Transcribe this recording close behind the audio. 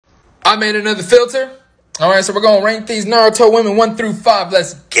I made another filter. All right, so we're going to rank these Naruto women 1 through 5.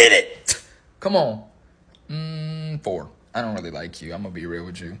 Let's get it. Come on. 4. I don't really like you. I'm going to be real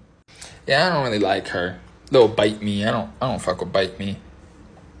with you. Yeah, I don't really like her. Little bite me. I don't fuck with bite me.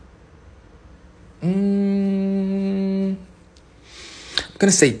 I'm going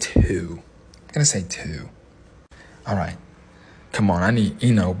to say 2. All right. Come on. I need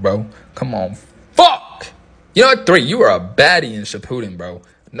Eno, bro. Come on. Fuck. You know what? 3. You are a baddie in Shippuden, bro.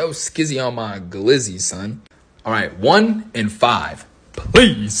 No skizzy on my glizzy, son. All right. 1 and 5.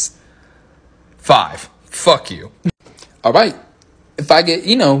 Please. 5. Fuck you. All right. If I get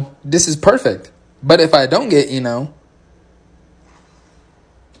Eno, this is perfect. But if I don't get Eno,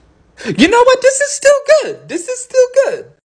 you know what? This is still good.